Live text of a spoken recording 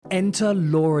Enter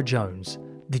Laura Jones,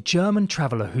 the German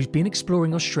traveller who's been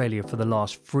exploring Australia for the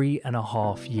last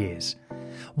 3.5 years.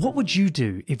 What would you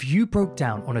do if you broke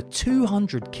down on a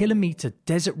 200-kilometre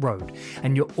desert road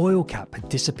and your oil cap had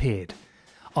disappeared?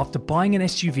 After buying an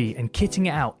SUV and kitting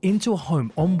it out into a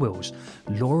home on wheels,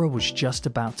 Laura was just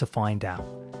about to find out.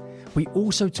 We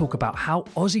also talk about how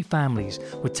Aussie families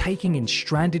were taking in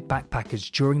stranded backpackers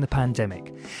during the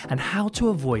pandemic and how to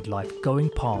avoid life going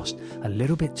past a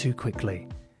little bit too quickly.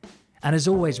 And as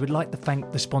always, we'd like to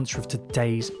thank the sponsor of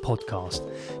today's podcast,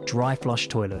 Dry Flush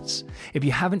Toilets. If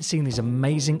you haven't seen these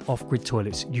amazing off-grid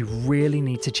toilets, you really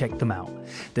need to check them out.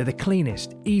 They're the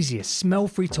cleanest, easiest,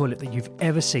 smell-free toilet that you've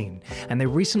ever seen, and they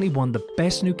recently won the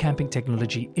best new camping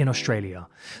technology in Australia.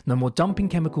 No more dumping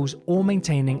chemicals or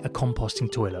maintaining a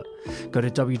composting toilet. Go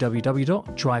to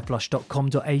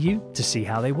www.dryflush.com.au to see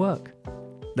how they work.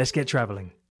 Let's get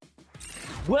travelling.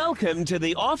 Welcome to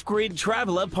the Off-Grid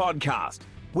Traveller Podcast,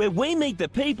 where we meet the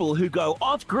people who go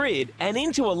off-grid and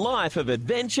into a life of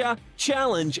adventure,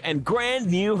 challenge, and grand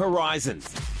new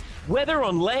horizons. Whether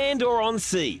on land or on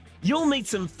sea, you'll meet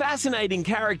some fascinating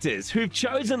characters who've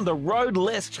chosen the road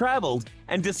less travelled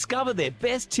and discover their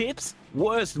best tips,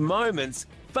 worst moments,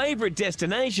 favourite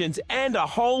destinations, and a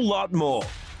whole lot more.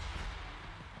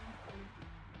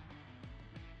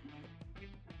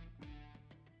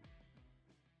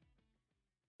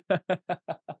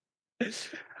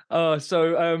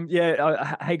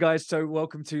 Hey guys, so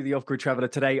welcome to the Off-Grid Traveller.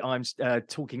 Today I'm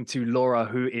talking to Laura,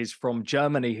 who is from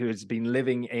Germany, who has been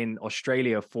living in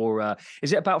Australia for,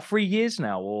 is it about 3 years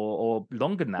now or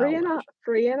longer now?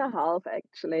 Three and a half,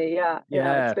 actually. Yeah,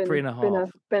 it's been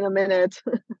 3.5. Been a minute.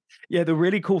 Yeah, the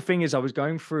really cool thing is I was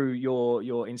going through your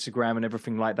Instagram and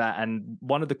everything like that, and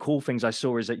one of the cool things I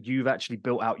saw is that you've actually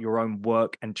built out your own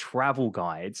work and travel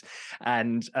guides,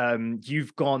 and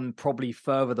you've gone probably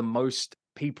further than most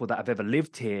people that have ever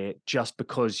lived here, just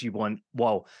because you want,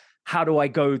 well, how do I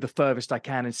go the furthest I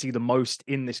can and see the most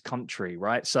in this country,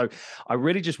 right? So I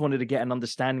really just wanted to get an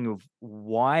understanding of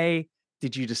why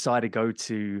did you decide to go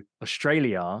to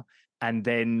Australia, and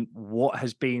then what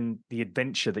has been the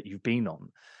adventure that you've been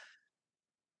on?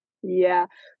 Yeah.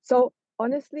 So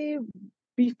honestly,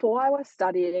 before I was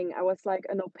studying, I was like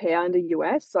an au pair in the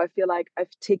US. So I feel like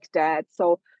I've ticked that.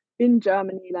 So in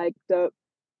Germany, like the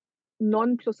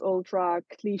non plus ultra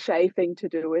cliche thing to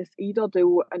do is either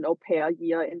do an au pair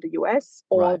year in the US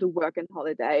or do work and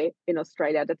holiday in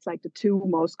Australia. That's like the two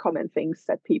most common things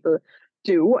that people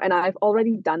do. And I've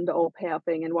already done the au pair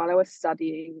thing. And while I was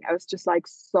studying, I was just like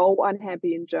so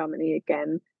unhappy in Germany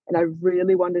again. And I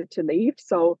really wanted to leave.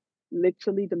 So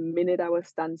literally the minute I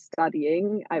was done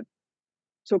studying, I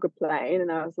took a plane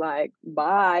and I was like,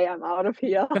 bye, I'm out of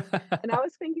here. And I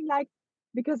was thinking like,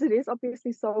 because it is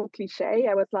obviously so cliche,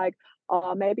 I was like,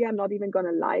 oh, maybe I'm not even going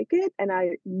to like it. And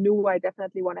I knew I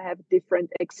definitely want to have a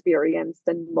different experience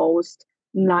than most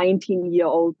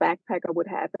 19-year-old backpacker would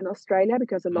have in Australia,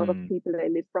 because a lot of people, they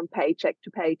live from paycheck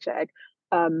to paycheck,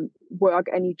 work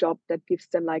any job that gives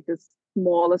them like the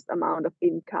smallest amount of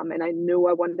income. And I knew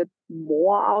I wanted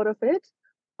more out of it.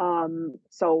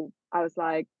 So I was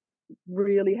like,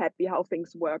 really happy how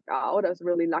things worked out. I was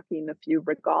really lucky in a few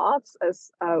regards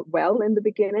as well in the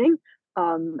beginning.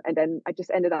 And then I just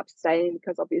ended up staying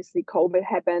because obviously COVID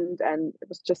happened and it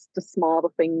was just the smarter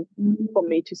thing for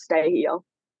me to stay here.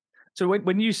 So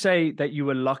when you say that you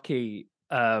were lucky,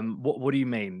 what do you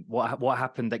mean? What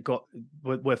happened that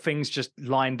were things just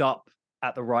lined up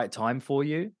at the right time for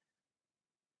you?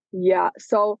 Yeah.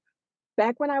 So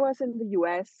back when I was in the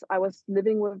US, I was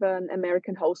living with an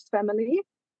American host family.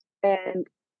 And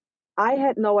I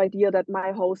had no idea that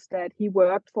my host dad, he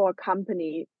worked for a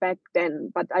company back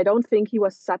then, but I don't think he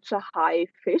was such a high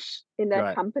fish in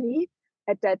that company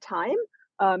at that time.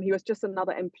 He was just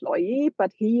another employee,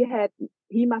 but he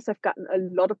must have gotten a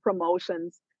lot of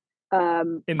promotions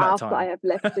after I have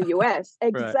left the US.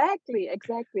 Exactly.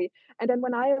 And then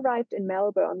when I arrived in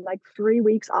Melbourne, like 3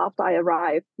 weeks after I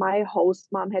arrived, my host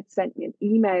mom had sent me an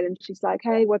email and she's like,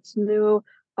 hey, what's new?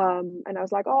 And I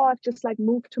was like, oh, I've just like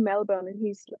moved to Melbourne.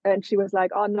 And she was like,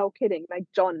 oh, no kidding. Like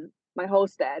John, my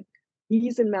host dad,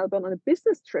 he's in Melbourne on a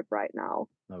business trip right now.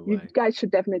 No way. You guys should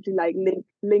definitely like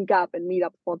link up and meet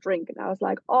up for a drink. And I was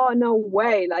like, oh, no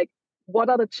way. Like, what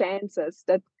are the chances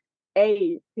that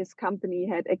his company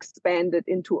had expanded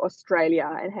into Australia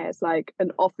and has like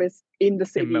an office in the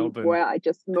city where I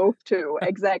just moved to?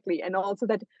 Exactly. And also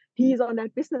that he's on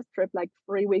that business trip like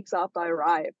 3 weeks after I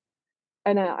arrived.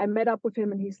 And I met up with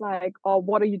him and he's like, oh,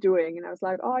 what are you doing? And I was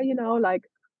like, oh, like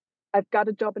I've got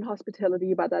a job in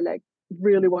hospitality, but I like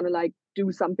really want to like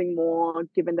do something more,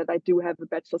 given that I do have a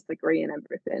bachelor's degree and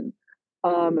everything.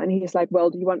 And he's like, well,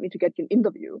 do you want me to get you an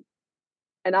interview?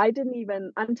 And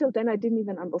until then, I didn't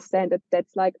even understand that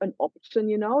that's like an option,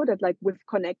 that like with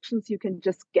connections, you can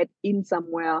just get in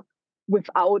somewhere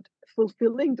without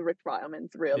fulfilling the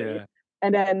requirements, really. Yeah.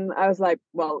 And then I was like,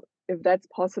 well, if that's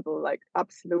possible, like,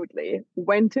 absolutely.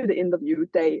 Went to the interview.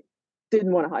 They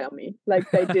didn't want to hire me. Like,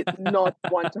 they did not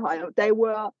want to hire me. They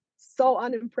were so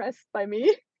unimpressed by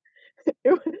me.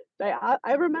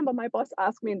 I remember my boss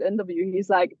asked me in the interview, he's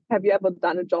like, have you ever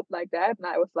done a job like that? And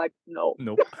I was like, no.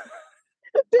 Nope.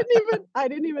 I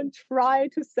didn't even try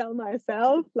to sell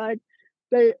myself. Like,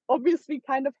 they obviously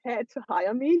kind of had to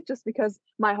hire me just because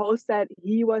my host said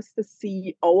he was the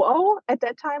COO at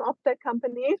that time of that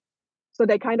company. So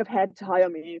they kind of had to hire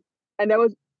me. And I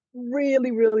was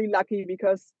really, really lucky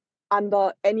because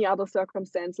under any other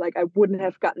circumstance, like, I wouldn't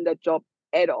have gotten that job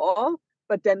at all.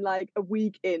 But then, like, a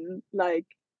week in, like,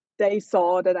 they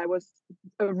saw that I was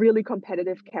a really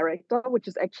competitive character, which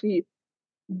is actually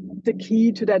the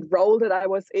key to that role that I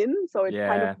was in. So it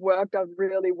kind of Yeah. worked out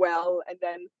really well. And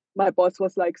then my boss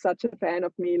was like such a fan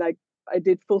of me. Like, I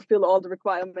did fulfill all the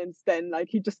requirements then. Like,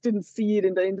 he just didn't see it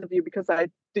in the interview because I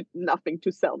did nothing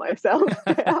to sell myself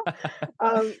there.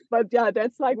 But yeah,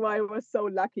 that's like why I was so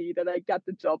lucky that I got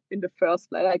the job in the first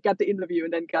place. I got the interview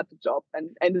and then got the job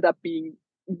and ended up being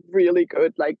really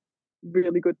good, like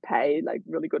really good pay, like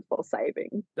really good for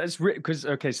saving. That's because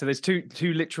okay, so there's two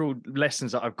literal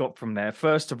lessons that I've got from there.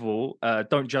 First of all,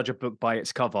 don't judge a book by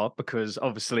its cover, because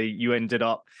obviously you ended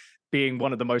up being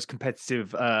one of the most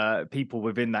competitive people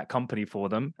within that company for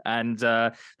them. And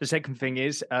the second thing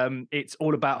is, it's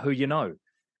all about who you know,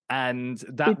 and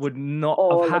that It's would not have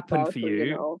all happened about for who you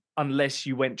you know. unless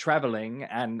you went traveling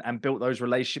and built those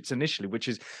relationships initially. Which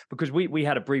is because we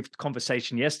had a brief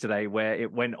conversation yesterday where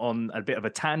it went on a bit of a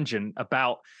tangent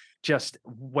about just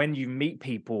when you meet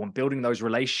people and building those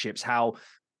relationships, how,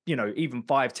 even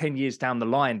 5-10 years down the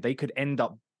line, they could end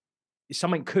up,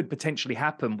 something could potentially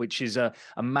happen, which is a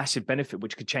massive benefit,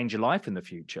 which could change your life in the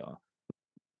future.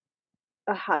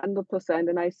 100%.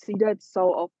 And I see that so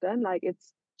often. Like,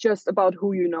 it's just about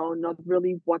who you know, not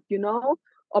really what you know.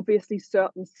 Obviously,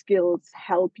 certain skills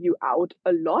help you out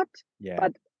a lot, Yeah.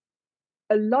 but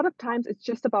a lot of times it's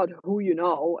just about who you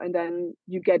know. And then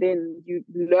you get in, you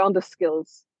learn the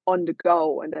skills on the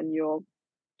go, and then you're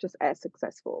just as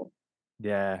successful.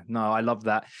 Yeah, no, I love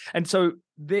that. And so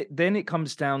then it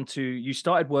comes down to, you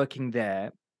started working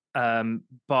there,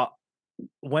 but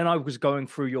when I was going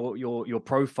through your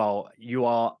profile, you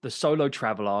are the solo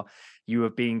traveler. You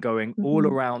have been going all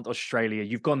Mhm. around Australia.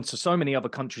 You've gone to so many other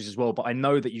countries as well, but I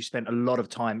know that you spent a lot of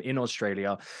time in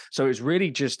Australia. So it's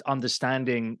really just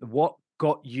understanding what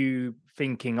got you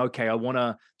thinking, okay, I want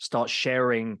to start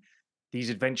sharing these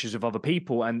adventures with other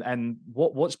people, and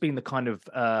what's been the kind of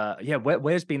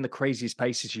where's been the craziest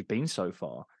places you've been so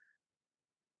far?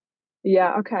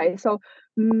 Yeah, okay. So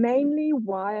mainly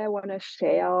why I want to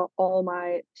share all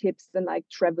my tips and like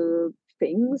travel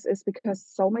things is because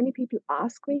so many people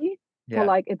ask me for Yeah,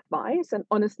 like advice. And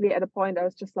honestly, at a point, I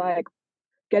was just like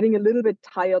getting a little bit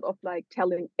tired of like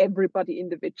telling everybody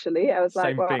individually. I was like,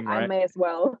 same well, thing, I right? may as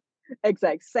well.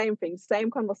 Exact same thing, same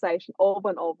conversation over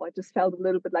and over. I just felt a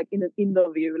little bit like in an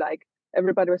interview, like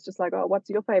everybody was just like, oh, what's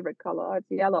your favorite color? Oh, it's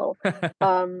yellow.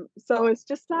 So it's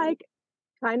just like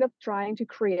kind of trying to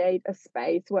create a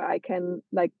space where I can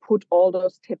like put all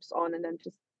those tips on and then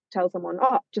just tell someone,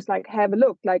 oh, just like have a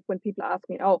look. Like when people ask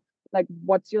me, oh, like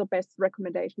what's your best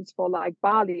recommendations for like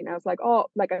Bali? And I was like, oh,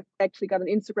 like I've actually got an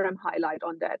Instagram highlight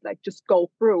on that. Like just go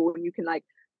through and you can like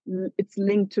it's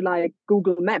linked to like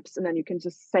Google Maps and then you can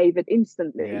just save it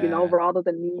instantly, Yeah, rather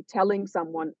than me telling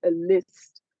someone a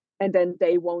list and then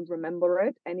they won't remember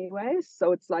it anyways.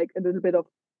 So it's like a little bit of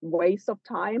waste of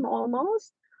time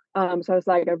almost. So I was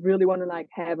like, I really want to like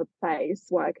have a place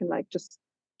where I can like just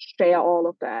share all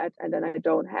of that, and then I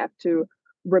don't have to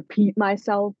repeat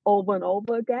myself over and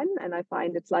over again. And I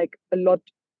find it's like a lot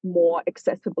more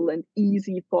accessible and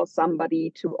easy for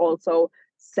somebody to also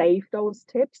save those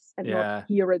tips and not yeah,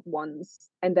 hear it once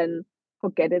and then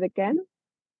forget it again.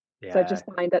 So I yeah. just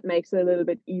find that makes it a little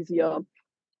bit easier.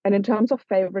 And in terms of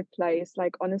favorite place,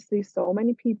 like honestly, so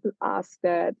many people ask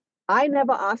that. I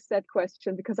never ask that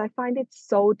question because I find it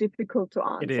so difficult to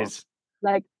It answer. is.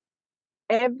 Like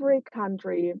every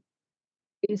country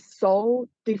is so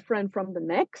different from the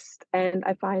next. And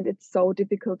I find it so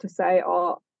difficult to say,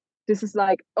 oh, this is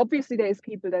like, obviously, there's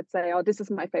people that say, oh, this is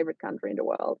my favorite country in the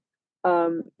world.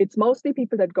 It's mostly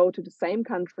people that go to the same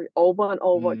country over and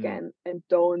over Mm, again and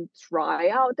don't try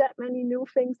out that many new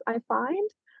things, I find.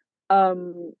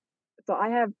 Um, so I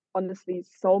have honestly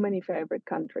so many favorite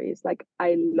countries. Like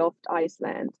I loved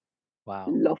Iceland, wow.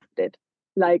 loved it.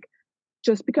 Like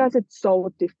just because it's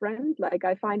so different. Like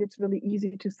I find it's really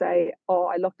easy to say, oh,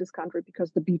 I love this country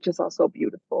because the beaches are so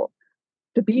beautiful.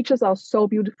 The beaches are so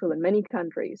beautiful in many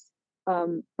countries.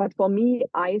 But for me,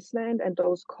 Iceland and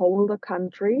those colder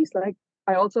countries, like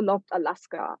I also loved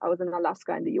Alaska. I was in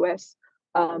Alaska in the US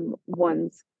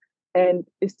once. And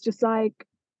it's just like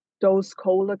those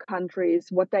colder countries,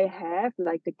 what they have,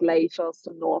 like the glaciers,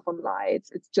 the northern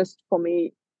lights, it's just for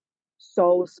me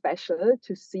so special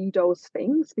to see those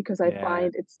things because I Yeah.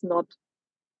 find it's not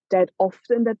that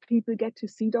often that people get to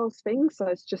see those things. So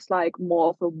it's just like more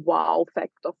of a wow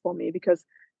factor for me because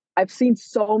I've seen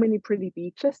so many pretty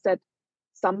beaches that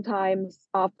sometimes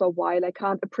after a while I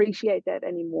can't appreciate that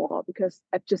anymore because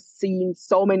I've just seen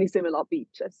so many similar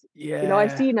beaches. You know,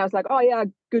 I've Yeah. seen, I was like, oh yeah,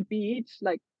 good beach,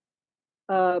 like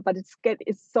but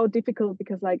it's so difficult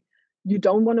because like you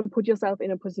don't want to put yourself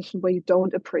in a position where you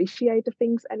don't appreciate the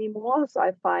things anymore. So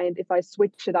I find if I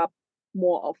switch it up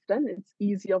more often, it's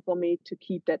easier for me to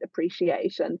keep that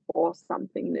appreciation for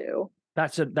something new.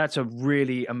 That's a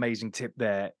really amazing tip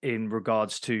there in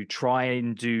regards to try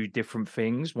and do different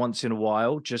things once in a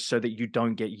while, just so that you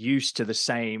don't get used to the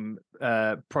same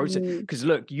process. Mm, Because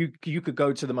look, you could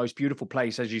go to the most beautiful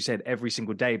place, as you said, every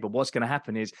single day, but what's going to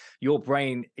happen is your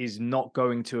brain is not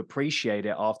going to appreciate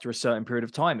it after a certain period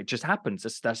of time. It just happens.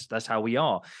 That's how we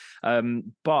are.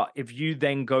 But if you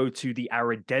then go to the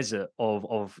arid desert of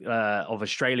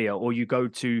Australia, or you go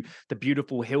to the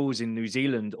beautiful hills in New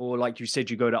Zealand, or like you said,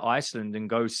 you go to Iceland and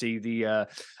go see the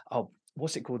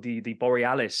what's it called, the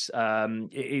Borealis.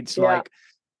 It's yeah, like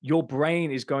your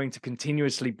brain is going to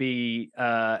continuously be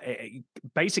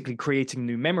basically creating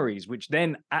new memories, which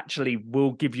then actually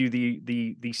will give you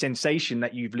the sensation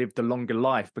that you've lived a longer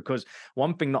life. Because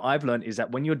one thing that I've learned is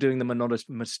that when you're doing the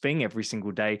monotonous thing every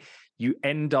single day, you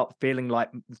end up feeling like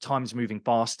time's moving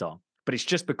faster. But it's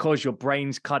just because your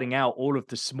brain's cutting out all of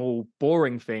the small,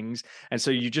 boring things. And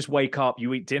so you just wake up,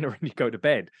 you eat dinner, and you go to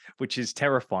bed, which is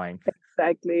terrifying.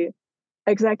 exactly.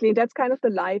 Exactly. That's kind of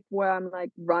the life where I'm like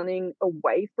running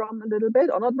away from a little bit,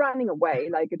 or not running away,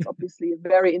 like it's obviously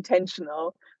very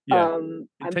intentional. Yeah. I'm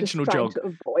just Intentional trying jog. to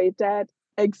avoid that.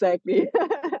 Exactly.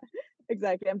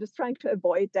 Exactly. I'm just trying to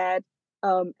avoid that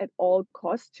at all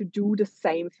costs to do the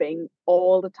same thing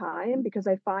all the time because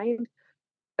I find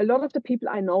a lot of the people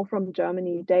I know from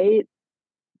Germany, they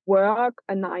work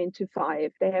a 9 to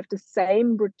 5. They have the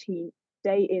same routine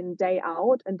day in, day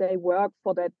out, and they work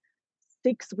for that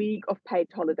 6 week of paid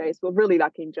holidays. We're really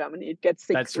lucky in Germany. It gets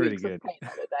six That's really weeks of good. paid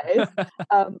holidays.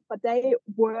 But they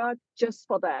work just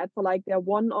for that, for like their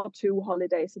 1 or 2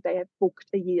 holidays that they have booked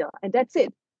a year. And that's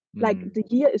it. Like Mm. the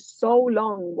year is so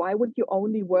long. Why would you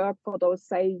only work for those,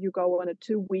 say you go on a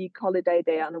 2 week holiday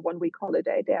there and a 1 week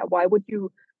holiday there? Why would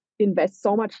you invest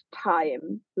so much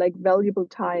time, like valuable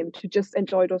time, to just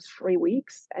enjoy those 3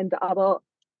 weeks and the other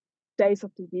days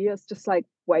of the year is just like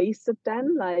wasted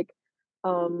then? Like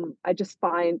I just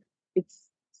find it's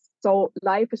so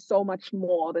life is so much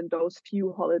more than those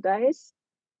few holidays.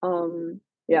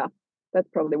 Yeah, that's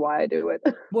probably why I do it.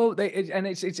 Well, and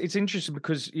it's interesting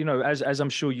because, you know, as I'm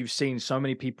sure you've seen, so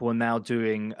many people are now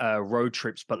doing road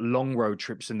trips, but long road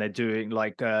trips, and they're doing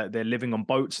like they're living on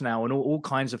boats now, and all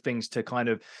kinds of things to kind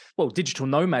of, well, digital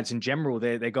nomads in general.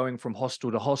 They're going from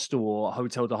hostel to hostel or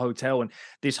hotel to hotel, and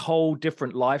this whole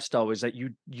different lifestyle is that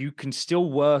you can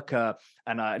still work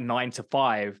and a 9 to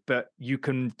 5, but you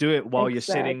can do it while you're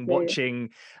sitting Exactly. watching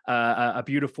a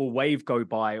beautiful wave go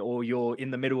by, or you're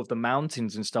in the middle of the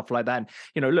mountains and stuff like that.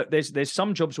 You know, look, there's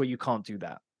some jobs where you can't do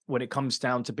that. When it comes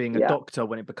down to being a Yeah, doctor,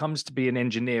 when it becomes to be an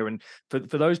engineer, and for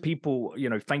those people, you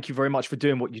know, thank you very much for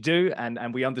doing what you do,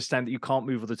 and we understand that you can't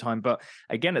move all the time. But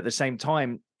again, at the same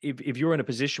time, if you're in a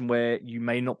position where you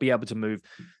may not be able to move,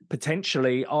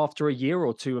 potentially after a year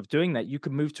or two of doing that, you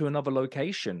could move to another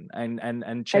location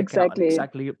and check out an exactly.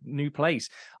 exactly new place.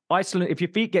 Iceland, if your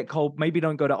feet get cold, maybe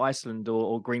don't go to Iceland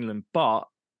or Greenland, but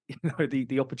you know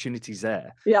the opportunity's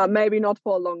there. Yeah, maybe not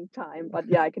for a long time, but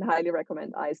yeah, I can highly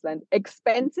recommend Iceland.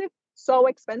 Expensive, so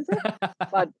expensive,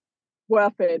 but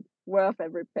worth it, worth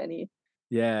every penny.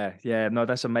 Yeah, yeah, no,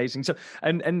 that's amazing. So,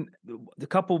 and the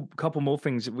couple more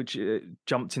things which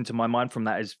jumped into my mind from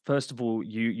that is, first of all,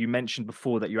 you mentioned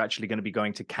before that you're actually going to be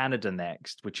going to Canada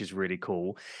next, which is really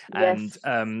cool. And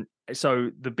Yes. so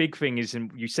the big thing is,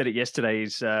 and you said it yesterday,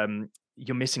 is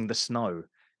you're missing the snow.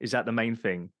 Is that the main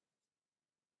thing?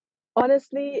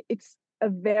 Honestly, it's a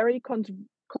very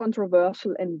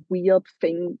controversial and weird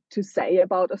thing to say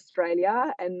about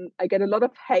Australia, and I get a lot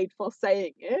of hate for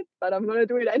saying it, but I'm gonna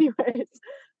do it anyways.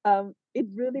 It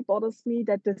really bothers me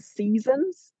that the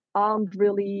seasons aren't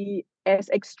really as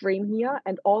extreme here,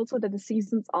 and also that the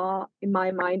seasons are, in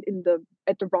my mind, in the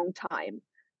at the wrong time.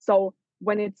 So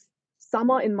when it's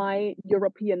summer in my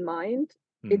European mind,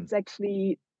 it's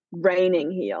actually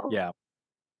raining here. Yeah.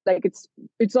 Like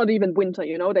it's not even winter,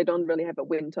 you know, they don't really have a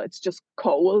winter. It's just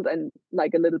cold and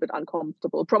like a little bit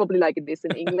uncomfortable, probably like it is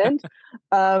in England.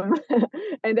 um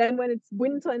and then when it's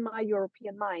winter in my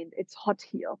European mind, it's hot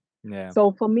here. Yeah.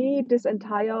 So for me, this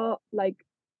entire like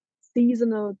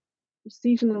seasonal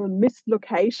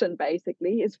mislocation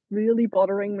basically is really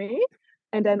bothering me.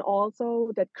 And then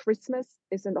also that Christmas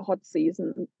is in the hot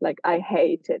season. Like I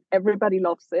hate it. Everybody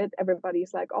loves it.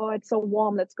 Everybody's like, oh, it's so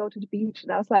warm, let's go to the beach.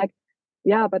 And I was like,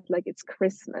 yeah, but like it's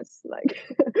Christmas. Like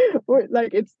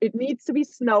like it needs to be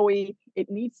snowy,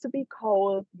 it needs to be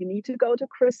cold, you need to go to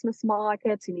Christmas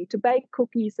markets, you need to bake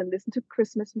cookies and listen to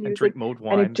Christmas And music. drink mulled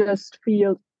And it wine. just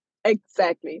feels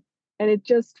exactly. And it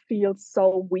just feels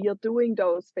so weird doing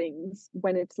those things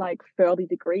when it's like 30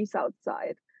 degrees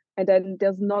outside. And then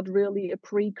there's not really a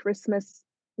pre-Christmas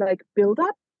like build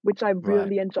up, which I Right.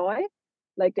 really enjoy.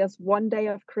 Like there's one day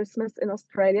of Christmas in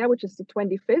Australia, which is the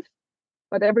 25th,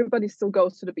 but everybody still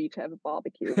goes to the beach to have a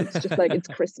barbecue. It's just like it's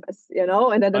Christmas, you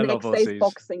know? And then the I love next day is Aussies.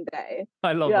 Boxing Day.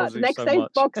 I love Yeah, the Aussies next so day is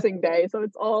much. Boxing Day. So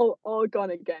it's all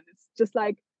gone again. It's just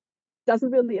like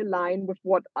doesn't really align with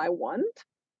what I want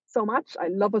so much. I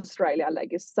love Australia. Like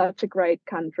it's such a great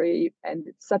country and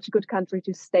it's such a good country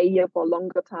to stay here for a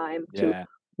longer time, to Yeah.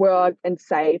 work and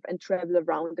save and travel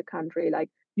around the country. Like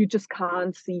you just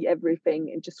can't see everything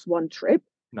in just one trip.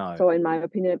 No. So in my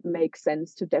opinion, it makes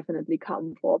sense to definitely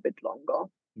come for a bit longer.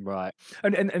 Right.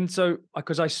 And so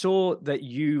because I saw that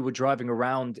you were driving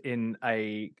around in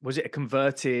was it a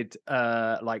converted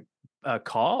like a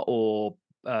car or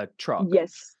a truck?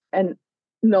 Yes. And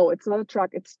no, it's not a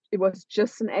truck. It was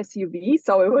just an SUV.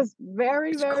 So it was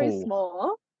very, It's very cool.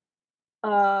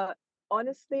 small.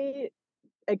 Honestly,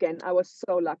 again, I was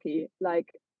so lucky.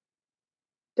 Like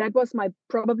that was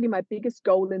probably my biggest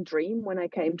goal and dream when I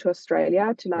came to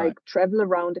Australia, to Right. like travel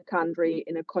around the country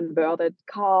in a converted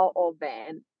car or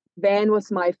van. Van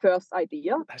was my first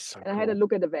idea. That's so And I had a cool.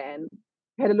 look at the van.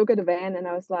 And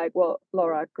I was like, well,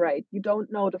 Laura, great. You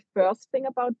don't know the first thing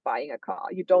about buying a car.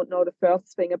 You don't know the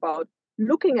first thing about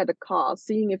looking at a car,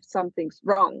 seeing if something's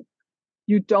wrong.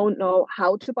 You don't know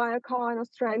how to buy a car in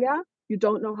Australia. You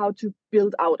don't know how to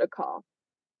build out a car.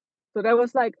 So there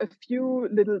was like a few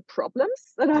little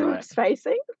problems that I Right. was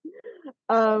facing.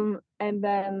 And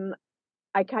then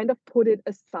I kind of put it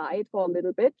aside for a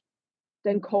little bit.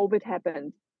 Then COVID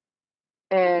happened.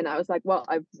 And I was like, well,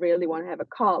 I really want to have a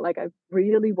car. Like I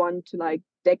really want to like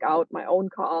deck out my own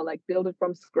car, like build it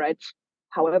from scratch,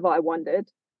 however I want it.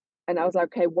 And I was like,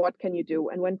 okay, what can you do?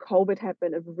 And when COVID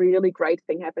happened, a really great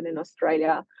thing happened in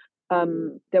Australia.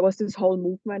 There was this whole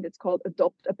movement. It's called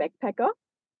Adopt a Backpacker,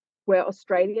 where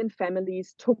Australian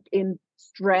families took in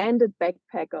stranded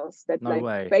backpackers that No like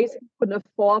way. basically couldn't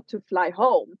afford to fly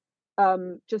home,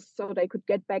 just so they could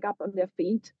get back up on their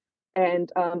feet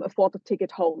and afford a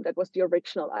ticket home. That was the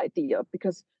original idea,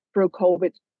 because through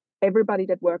COVID, everybody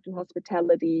that worked in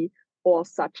hospitality or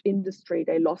such industry,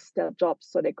 they lost their jobs,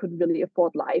 so they couldn't really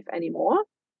afford life anymore.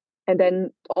 And then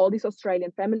all these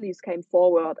Australian families came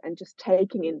forward and just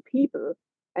taking in people.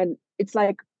 And it's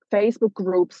like Facebook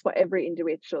groups for every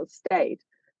individual state.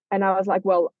 And I was like,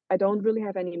 well, I don't really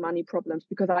have any money problems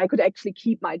because I could actually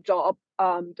keep my job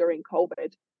during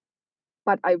COVID.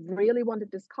 But I really wanted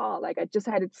this car. Like I just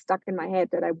had it stuck in my head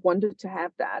that I wanted to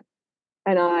have that.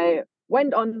 And I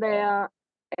went on there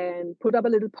and put up a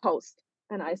little post.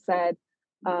 And I said,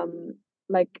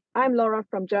 like, I'm Laura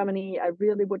from Germany. I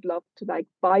really would love to like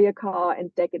buy a car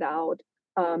and deck it out.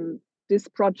 This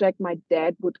project my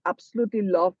dad would absolutely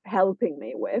love helping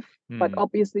me with, but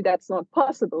obviously that's not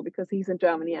possible because he's in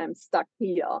Germany. I'm stuck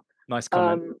here. Nice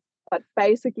comment. But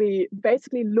basically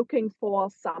looking for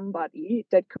somebody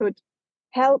that could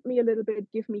help me a little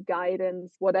bit, give me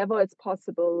guidance, whatever is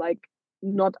possible, like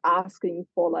not asking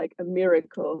for like a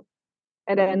miracle.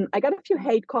 And then I got a few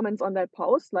hate comments on that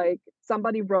post. Like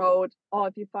somebody wrote, oh,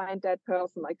 if you find that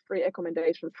person, like free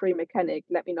accommodation, free mechanic,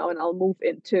 let me know and I'll move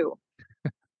in too.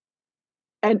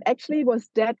 And actually it was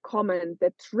that comment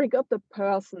that triggered the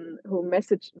person who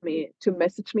messaged me to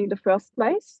message me in the first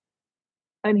place.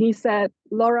 And he said,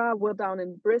 Laura, we're down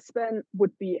in Brisbane,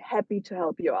 would be happy to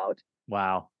help you out.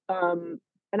 Wow. And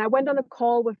I went on a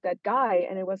call with that guy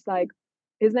and it was like,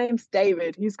 his name's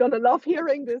David. He's gonna love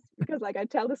hearing this because like I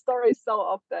tell the story so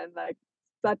often, like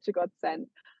such a godsend.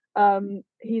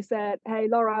 He said, hey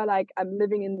Laura, like I'm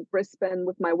living in Brisbane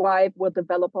with my wife, we're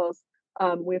developers.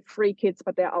 We have 3 kids,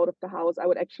 but they're out of the house. I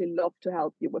would actually love to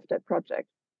help you with that project.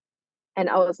 And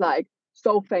I was like,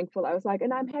 so thankful. I was like,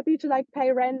 and I'm happy to like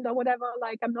pay rent or whatever.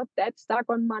 Like, I'm not that stuck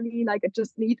on money. Like, I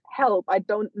just need help. I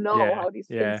don't know Yeah. how these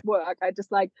Yeah. things work. I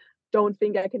just like don't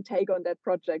think I can take on that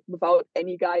project without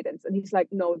any guidance. And he's like,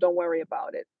 no, don't worry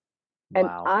about it. And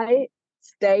Wow. I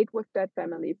stayed with that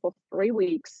family for 3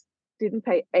 weeks, didn't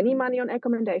pay any money on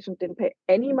accommodation, didn't pay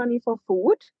any money for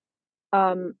food.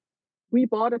 We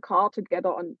bought a car together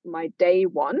on my day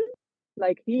one.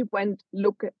 Like he went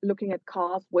looking at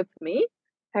cars with me,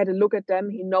 had a look at them.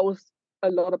 He knows a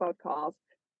lot about cars.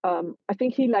 I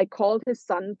think he like called his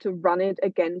son to run it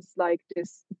against like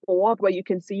this board where you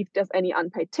can see if there's any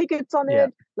unpaid tickets on Yeah.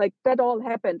 it. Like that all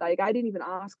happened. Like I didn't even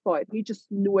ask for it. He just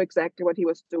knew exactly what he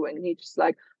was doing. And he just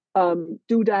like,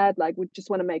 do that. Like we just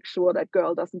want to make sure that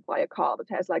girl doesn't buy a car that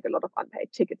has like a lot of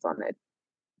unpaid tickets on it.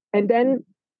 And then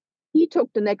he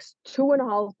took the next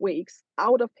 2.5 weeks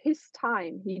out of his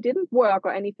time. He didn't work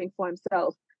or anything for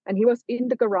himself. And he was in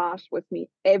the garage with me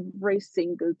every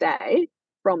single day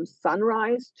from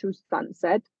sunrise to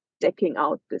sunset, decking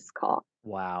out this car.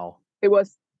 Wow. It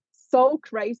was so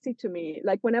crazy to me.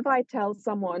 Like, whenever I tell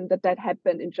someone that that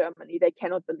happened in Germany, they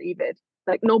cannot believe it.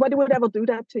 Like, nobody would ever do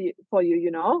that to you, for you,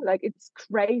 you know? Like, it's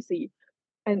crazy.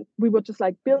 And we were just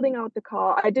like building out the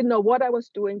car. I didn't know what I was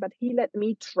doing, but he let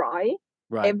me try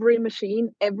Right. every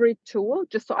machine, every tool,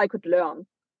 just so I could learn.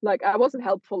 Like I wasn't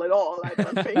helpful at all, I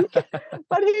don't think.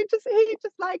 But he just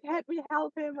like had me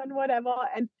help him and whatever.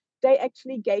 And they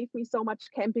actually gave me so much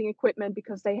camping equipment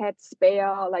because they had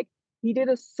spare. Like he did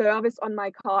a service on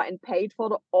my car and paid for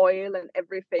the oil and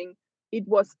everything. It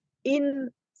was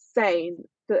insane.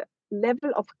 The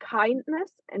level of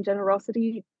kindness and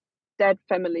generosity that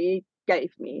family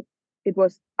gave me. It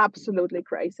was absolutely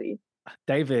crazy.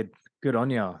 David, good on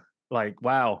you. Like,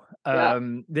 wow. Yeah.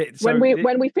 So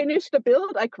when we finished the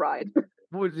build, I cried.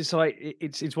 well, it's like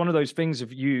it's one of those things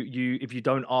of you if you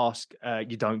don't ask,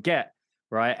 you don't get,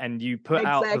 right? And you put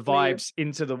out the Exactly. vibes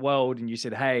into the world, and you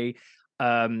said, "Hey,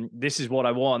 this is what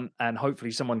I want, and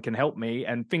hopefully someone can help me."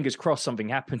 And fingers crossed, something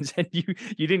happens. And you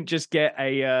didn't just get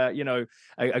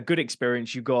a good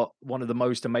experience. You got one of the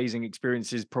most amazing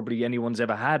experiences probably anyone's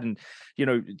ever had. And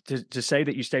to say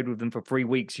that you stayed with them for 3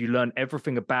 weeks, you learned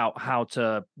everything about how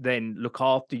to then look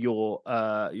after your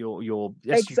SUV.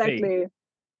 Exactly.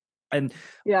 And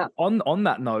Yeah. on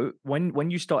that note,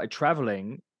 when you started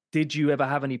traveling, did you ever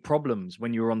have any problems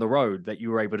when you were on the road that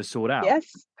you were able to sort out?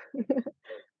 Yes.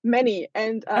 Many.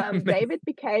 And David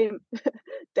became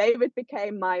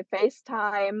my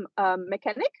FaceTime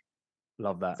mechanic.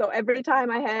 Love that. So every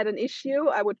time I had an issue,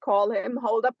 I would call him,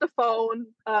 hold up the phone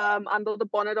under the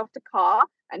bonnet of the car,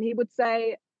 and he would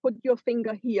say, put your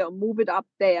finger here, move it up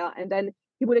there. And then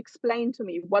he would explain to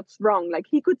me what's wrong. Like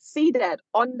he could see that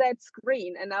on that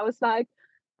screen. And I was like,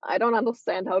 I don't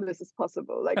understand how this is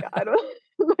possible. Like, I don't,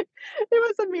 like,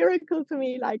 it was a miracle to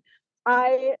me. Like,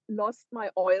 I lost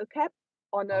my oil cap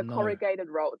on Oh a no. corrugated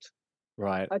road,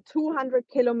 Right. a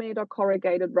 200-kilometer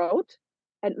corrugated road,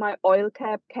 and my oil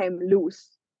cap came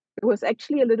loose. It was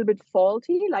actually a little bit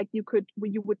faulty. Like you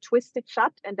would twist it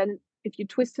shut, and then if you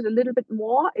twist it a little bit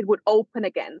more, it would open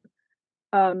again.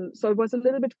 So it was a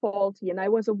little bit faulty, and I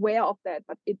was aware of that,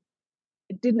 but it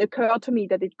didn't occur to me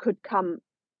that it could come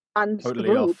Totally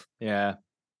unscrewed. off. Yeah.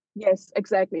 Yes,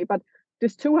 exactly. But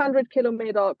this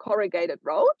 200-kilometer corrugated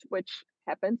road, which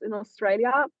happens in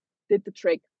Australia, did the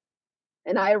trick.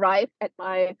 And I arrived at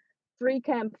my free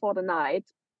camp for the night.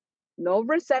 No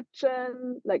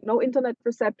reception, like no internet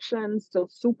reception, still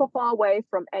super far away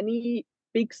from any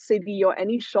big city or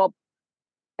any shop.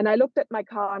 And I looked at my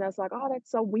car and I was like, oh, that's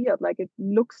so weird. Like it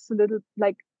looks a little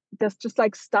like there's just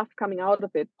like stuff coming out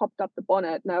of it, popped up the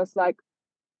bonnet. And I was like,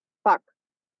 fuck.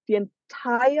 The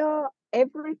entire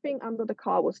everything under the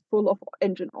car was full of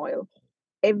engine oil.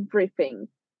 Everything.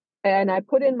 And I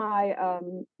put in my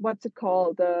what's it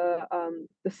called? The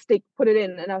stick, put it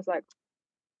in, and I was like,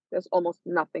 there's almost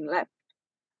nothing left.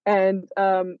 And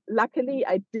luckily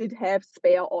I did have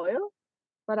spare oil,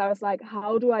 but I was like,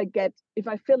 how do I get, if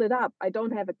I fill it up, I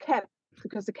don't have a cap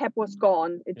because the cap was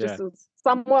gone. It just was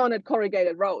somewhere on a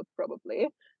corrugated road, probably.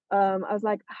 I was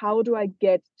like, how do I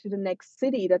get to the next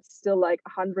city that's still like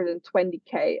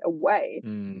 120K away?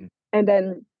 Mm. And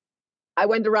then I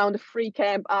went around a free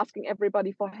camp asking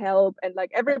everybody for help. And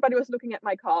like everybody was looking at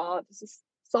my car. This is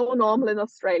so normal in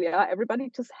Australia. Everybody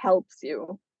just helps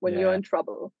you when you're in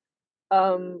trouble.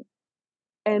 And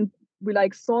we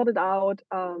like sorted out,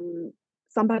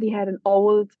 somebody had an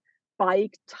old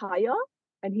bike tire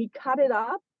and he cut it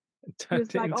up. He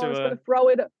was like, oh, I was going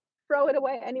to throw it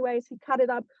away anyways. He cut it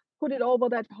up, put it over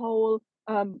that hole,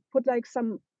 put like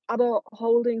some other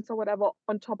holdings or whatever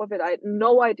on top of it. I had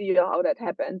no idea how that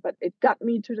happened, but it got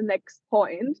me to the next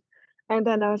point. And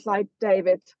then I was like,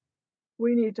 David,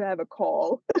 we need to have a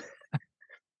call.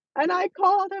 And I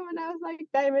called him and I was like,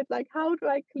 David, like, how do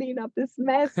I clean up this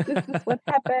mess? This is what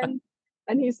happened.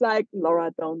 And he's like,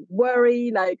 Laura, don't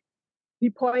worry. Like, he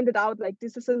pointed out, like,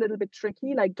 this is a little bit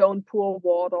tricky. Like, don't pour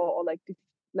water or like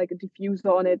like a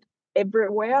diffuser on it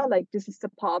everywhere. Like, this is the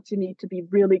parts you need to be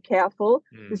really careful.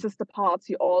 This is the parts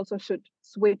you also should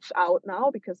switch out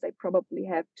now because they probably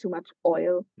have too much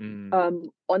oil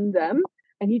on them.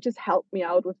 And he just helped me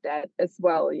out with that as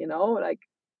well, you know, like,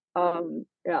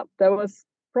 yeah, that was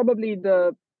probably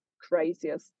the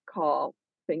craziest car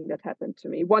thing that happened to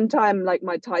me. One time, like,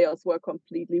 my tires were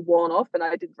completely worn off and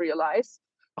I didn't realize.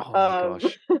 Oh my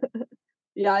gosh.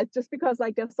 Yeah, it's just because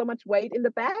like there's so much weight in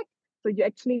the back. So you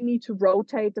actually need to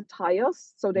rotate the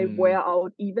tires so they wear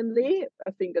out evenly.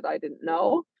 A thing that I didn't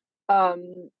know.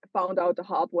 Found out the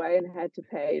hard way and had to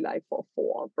pay like for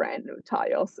 4 brand new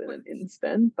tires in an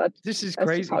instant. But This is that's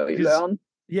crazy just how you because learn.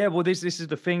 yeah, well, this is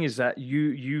the thing is that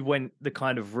you went the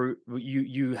kind of route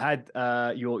you had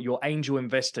your angel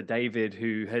investor David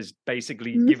who has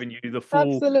basically given you the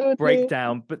full Absolutely.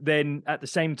 breakdown, but then at the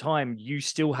same time you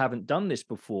still haven't done this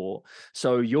before,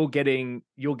 so you're getting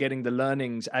the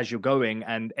learnings as you're going,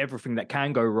 and everything that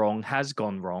can go wrong has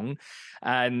gone wrong,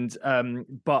 and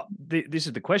but this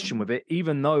is the question with it.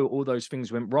 Even though all those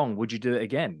things went wrong, would you do it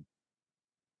again?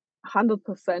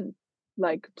 100%.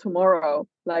 Like tomorrow.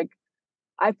 Like,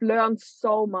 I've learned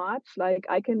so much. Like,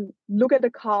 I can look at the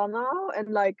car now and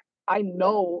like I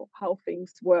know how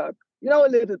things work. You know, a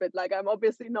little bit. Like, I'm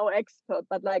obviously no expert,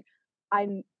 but like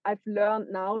I've learned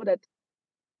now that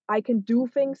I can do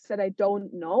things that I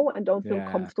don't know and don't feel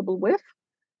Yeah. comfortable with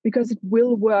because it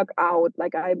will work out.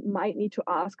 Like, I might need to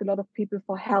ask a lot of people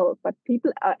for help, but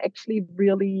people are actually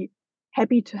really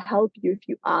happy to help you if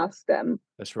you ask them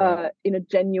That's right. in a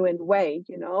genuine way,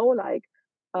 you know? Like,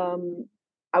 um,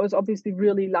 I was obviously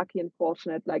really lucky and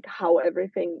fortunate, like how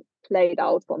everything played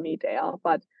out for me there.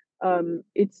 But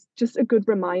it's just a good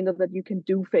reminder that you can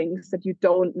do things that you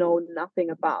don't know nothing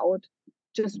about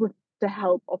just with the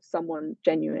help of someone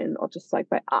genuine or just like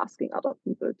by asking other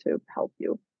people to help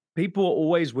you. People are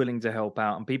always willing to help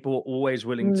out, and people are always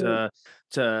willing Mm,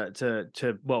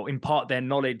 to well impart their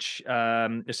knowledge,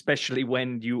 especially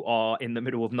when you are in the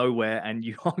middle of nowhere and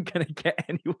you aren't going to get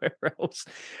anywhere else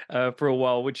for a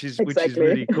while, which is exactly.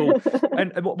 really cool.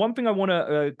 And one thing I want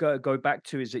to go back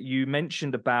to is that you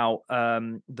mentioned about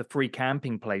the free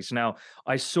camping place. Now,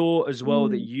 I saw as well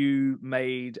that Mm. you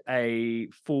made a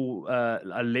full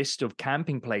a list of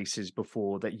camping places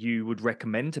before that you would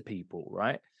recommend to people,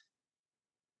 right?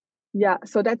 Yeah,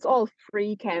 so that's all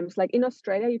free camps. Like in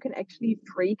Australia, you can actually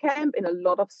free camp in a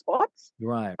lot of spots,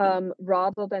 Right.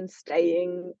 rather than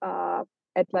staying at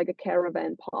like a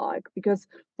caravan park. Because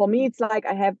for me, it's like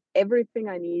I have everything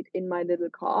I need in my little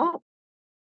car.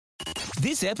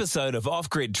 This episode of Off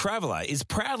Grid Traveller is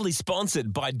proudly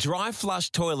sponsored by Dry Flush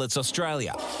Toilets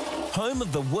Australia, home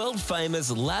of the world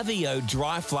famous Lavio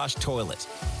Dry Flush Toilet.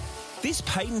 This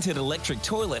patented electric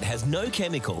toilet has no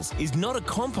chemicals, is not a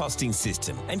composting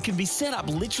system, and can be set up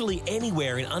literally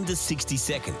anywhere in under 60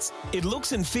 seconds. It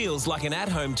looks and feels like an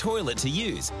at-home toilet to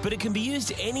use, but it can be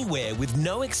used anywhere with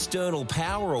no external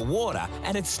power or water,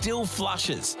 and it still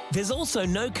flushes. There's also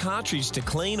no cartridge to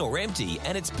clean or empty,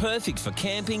 and it's perfect for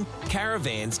camping,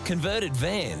 caravans, converted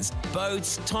vans,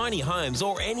 boats, tiny homes,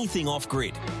 or anything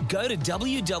off-grid. Go to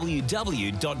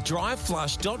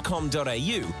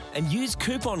www.dryflush.com.au and use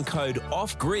coupon code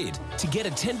OFFGRID to get a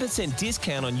 10%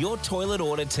 discount on your toilet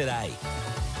order today.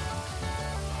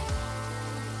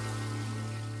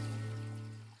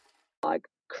 Like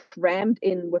crammed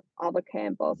in with other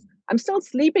campers. I'm still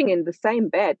sleeping in the same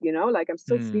bed, you know, like I'm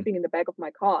still Mm. sleeping in the back of my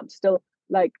car. I'm still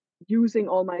like using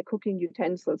all my cooking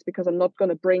utensils because I'm not going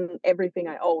to bring everything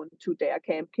I own to their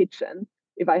camp kitchen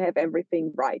if I have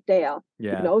everything right there, you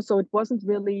Yeah. know. So it wasn't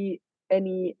really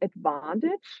any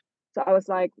advantage. So I was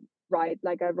like, right,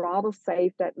 like I'd rather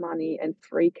save that money and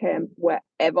free camp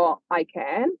wherever I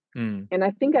can. Mm. And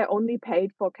I think I only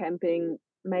paid for camping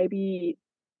maybe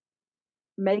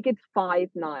make it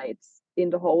 5 nights in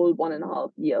the whole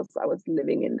 1.5 years I was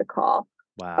living in the car.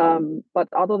 Wow. But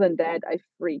other than that, I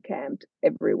free camped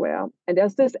everywhere. And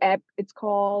there's this app, it's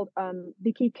called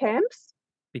Wiki Camps.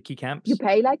 Vicky You Camps?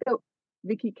 pay like a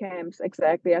Wiki Camps,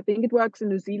 exactly. I think it works in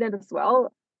New Zealand as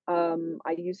well.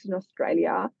 I use it in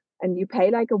Australia, and you pay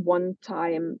like a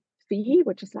one-time fee,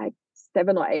 which is like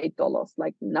 $7 or $8,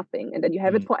 like nothing, and then you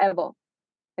have it Mm. forever.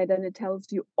 And then it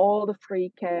tells you all the free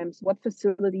camps, what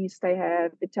facilities they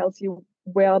have. It tells you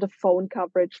where the phone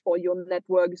coverage for your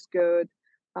network is good.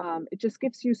 It just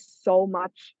gives you so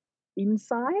much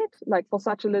insight, like for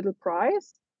such a little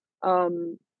price.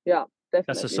 Yeah, That's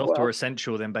a definitely software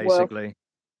essential then, worth. basically.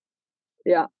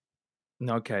 Yeah,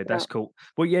 Okay, yeah. that's cool.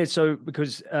 Well, yeah, so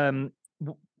because w-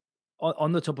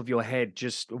 on the top of your head,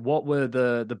 just what were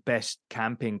the best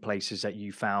camping places that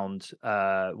you found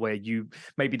where you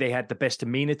maybe they had the best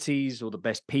amenities or the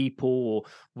best people, or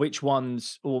which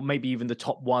ones, or maybe even the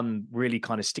top one really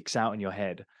kind of sticks out in your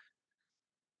head?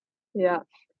 Yeah.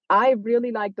 I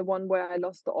really like the one where I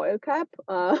lost the oil cap.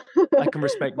 I can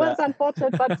respect Was that.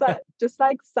 unfortunate, but just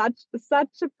like such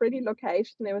a pretty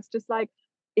location. It was just like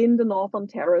in the Northern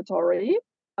Territory.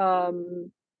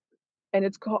 Um, and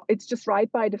it's just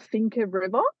right by the Finke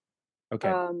River. Okay.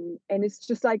 And it's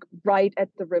just like right at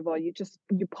the river. You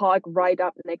park right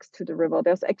up next to the river.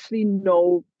 There's actually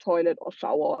no toilet or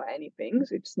shower or anything.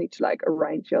 So you just need to like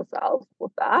arrange yourself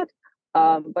with that.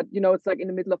 But it's like in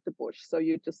the middle of the bush, so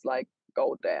you just like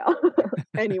go there.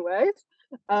 Anyways,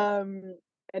 um,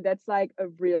 and that's like a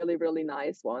really, really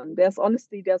nice one. There's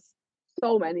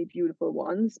so many beautiful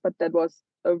ones, but that was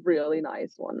a really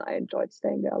nice one. I enjoyed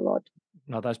staying there a lot.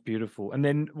 No, that's beautiful. And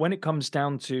then when it comes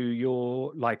down to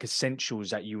your like essentials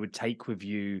that you would take with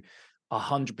you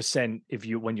 100% if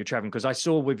you when you're traveling, because I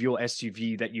saw with your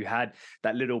SUV that you had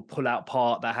that little pull-out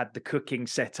part that had the cooking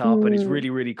set up, and it's Mm, really,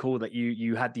 really cool that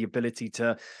you had the ability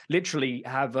to literally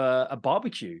have a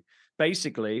barbecue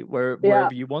basically yeah.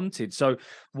 wherever you wanted. So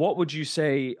what would you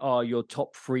say are your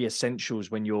top three essentials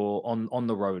when you're on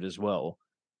the road as well?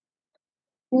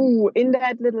 Ooh,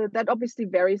 that obviously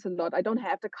varies a lot. I don't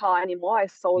have the car anymore. I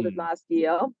sold it Mm, last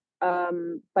year.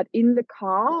 But in the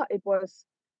car, it was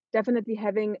definitely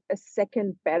having a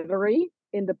second battery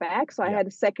in the back. So I yeah. had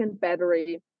a second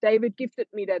battery. David gifted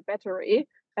me that battery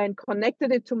and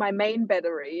connected it to my main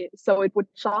battery so it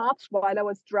would charge while I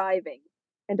was driving.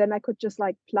 And then I could just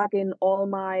like plug in all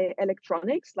my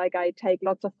electronics. Like I take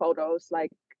lots of photos,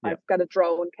 like Yeah. I've got a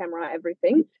drone camera,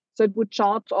 everything. So it would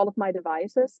charge all of my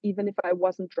devices, even if I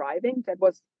wasn't driving. That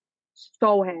was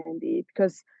so handy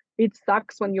because it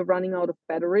sucks when you're running out of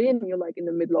battery and you're like in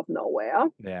the middle of nowhere.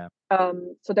 Yeah.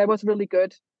 So that was really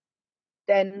good.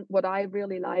 Then what I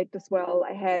really liked as well,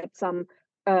 I had some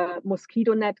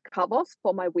mosquito net covers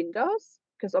for my windows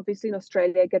because obviously in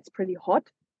Australia it gets pretty hot.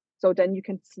 So then you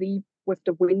can sleep with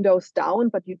the windows down,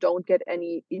 but you don't get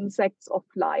any insects or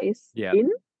flies Yeah. in.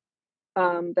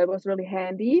 That was really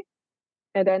handy.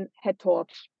 And then head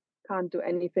torch. Can't do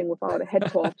anything without a head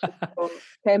torch. If you go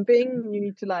camping, you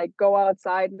need to like go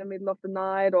outside in the middle of the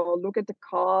night or look at the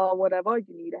car, whatever.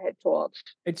 You need a head torch.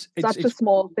 It's it's Such a it's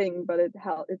small thing, but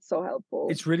it's so helpful.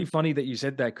 It's really funny that you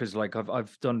said that because, like,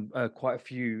 I've done quite a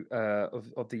few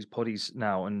of these poddies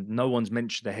now, and no one's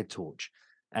mentioned a head torch,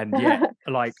 and yet,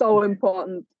 like, So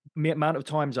important. the amount of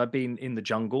times I've been in the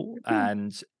jungle,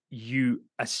 and you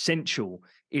essential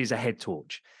is a head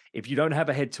torch. If you don't have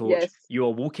a head torch, Yes. you are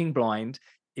walking blind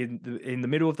in the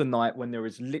middle of the night when there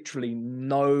is literally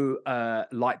no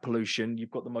light pollution.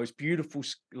 You've got the most beautiful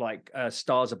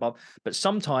stars above, but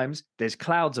sometimes there's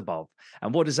clouds above,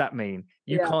 and what does that mean?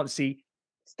 You Yeah. can't see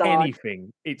It's dark.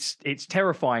 anything. It's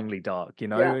terrifyingly dark,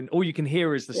 Yeah. and all you can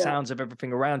hear is the Yeah. sounds of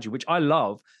everything around you, which I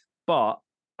love, but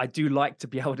I do like to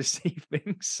be able to see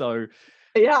things. So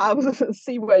Yeah, I was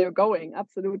see where you're going.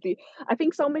 Absolutely. I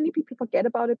think so many people forget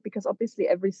about it because obviously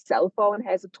every cell phone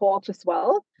has a torch as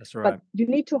well. that's But right. you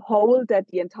need to hold that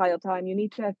the entire time. You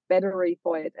need to have battery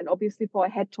for it. And obviously for a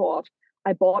head torch,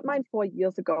 I bought mine 4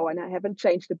 years ago and I haven't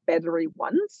changed the battery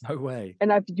once. No way.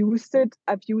 And I've used it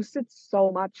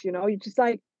so much, you just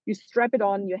like you strap it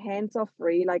on, your hands are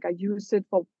free. Like I used it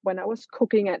for when I was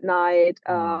cooking at night,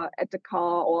 Mm, at the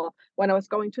car, or when I was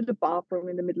going to the bathroom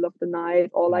in the middle of the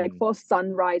night, or like mm. for a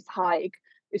sunrise hike.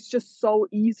 It's just so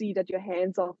easy that your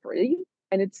hands are free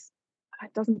and it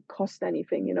doesn't cost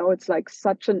anything. It's like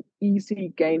such an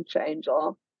easy game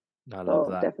changer. I love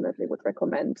So that. definitely would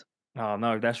recommend. Oh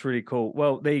no, that's really cool.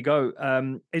 Well, there you go.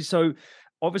 So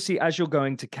obviously, as you're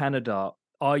going to Canada,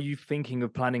 are you thinking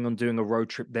of planning on doing a road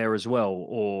trip there as well,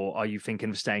 or are you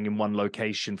thinking of staying in one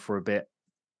location for a bit?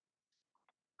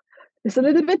 It's a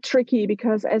little bit tricky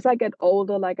because as I get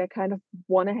older, like I kind of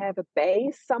want to have a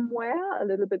base somewhere a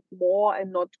little bit more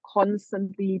and not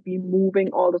constantly be moving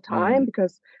all the time Mm,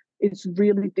 because it's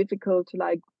really difficult to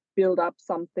like build up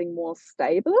something more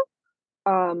stable.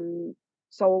 Um,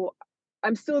 so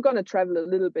I'm still going to travel a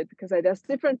little bit because there's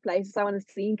different places I want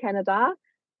to see in Canada.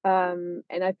 And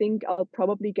I think I'll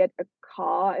probably get a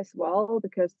car as well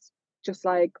because just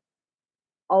like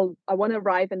I want to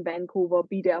arrive in Vancouver,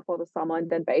 be there for the summer, and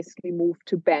then basically move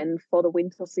to Banff for the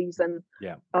winter season,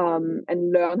 yeah,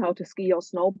 and learn how to ski or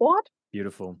snowboard.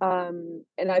 beautiful.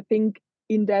 And I think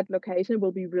in that location it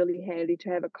will be really handy to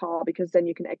have a car because then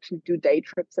you can actually do day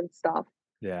trips and stuff.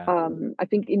 Yeah. I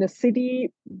think in a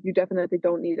city, you definitely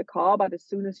don't need a car, but as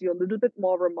soon as you're a little bit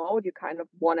more remote, you kind of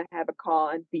want to have a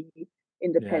car and be Yeah.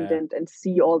 independent and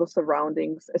see all the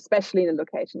surroundings, especially in a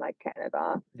location like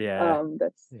Canada. Yeah.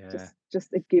 That's Yeah.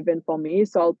 just a given for me.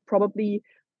 So I'll probably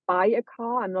buy a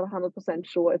car. I'm not 100%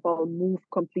 sure if I'll move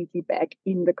completely back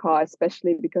in the car,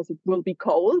 especially because it will be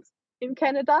cold in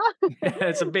Canada.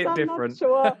 It's a So bit I'm not different.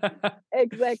 sure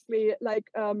exactly. Like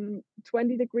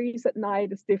 20 degrees at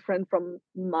night is different from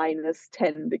minus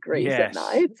 10 degrees at Yes.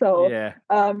 night. So Yeah.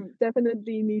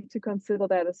 definitely need to consider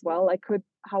that as well. I could,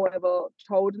 however,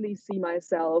 totally see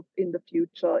myself in the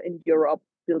future in Europe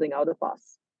building out a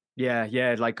bus. Yeah.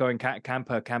 Yeah. Like going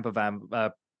camper van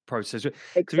process. To be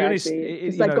honest, Exactly.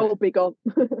 Just you like know, go bigger.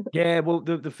 yeah, well,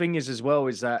 the thing is as well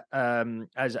is that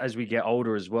as we get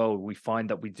older as well, we find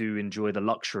that we do enjoy the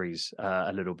luxuries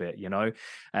a little bit, you know,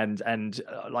 and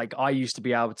like I used to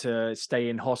be able to stay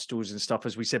in hostels and stuff,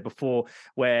 as we said before,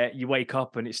 where you wake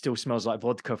up and it still smells like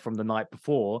vodka from the night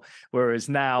before, whereas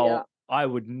Yeah. now I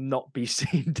would not be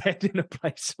seen dead in a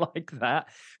place like that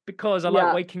because I like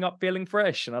Yeah. waking up feeling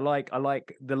fresh and I like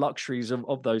the luxuries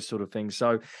of those sort of things.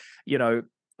 So, you know,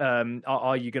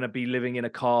 are you going to be living in a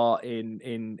car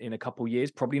in a couple of years?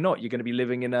 Probably not. You're going to be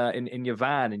living in your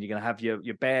van, and you're going to have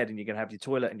your bed, and you're going to have your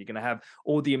toilet, and you're going to have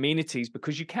all the amenities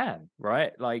because you can,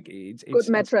 right? Like Good it's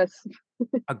mattress.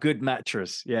 a good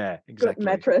mattress. Yeah, Good exactly.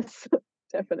 mattress.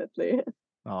 Definitely.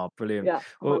 Oh, brilliant. Yeah,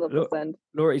 Well, look, 100%.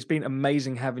 Laura, it's been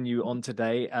amazing having you on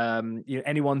today. You know,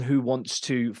 anyone who wants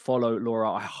to follow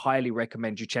Laura, I highly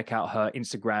recommend you check out her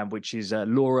Instagram, which is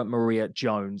Laura Maria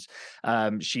Jones.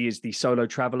 She is the solo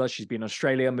traveler. She's been in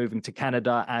Australia, moving to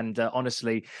Canada. And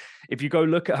honestly, if you go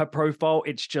look at her profile,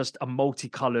 it's just a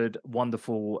multicolored,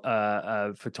 wonderful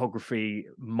photography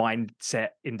mindset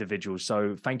individual.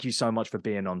 So thank you so much for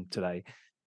being on today.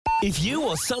 If you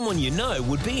or someone you know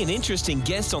would be an interesting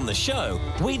guest on the show,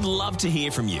 we'd love to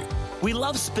hear from you. We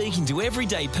love speaking to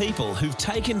everyday people who've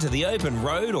taken to the open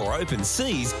road or open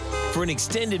seas for an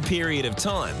extended period of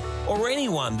time, or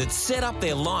anyone that's set up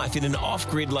their life in an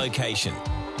off-grid location.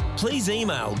 Please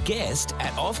email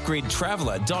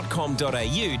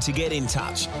guest@offgridtraveller.com.au to get in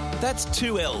touch. That's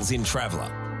 2 L's in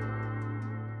Traveller.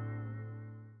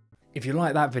 If you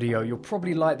like that video, you'll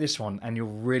probably like this one, and you'll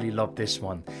really love this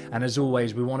one. And as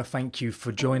always, we want to thank you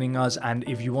for joining us. And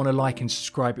if you want to like and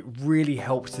subscribe, it really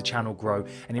helps the channel grow.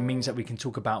 And it means that we can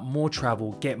talk about more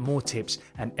travel, get more tips,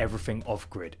 and everything off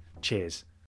grid. Cheers.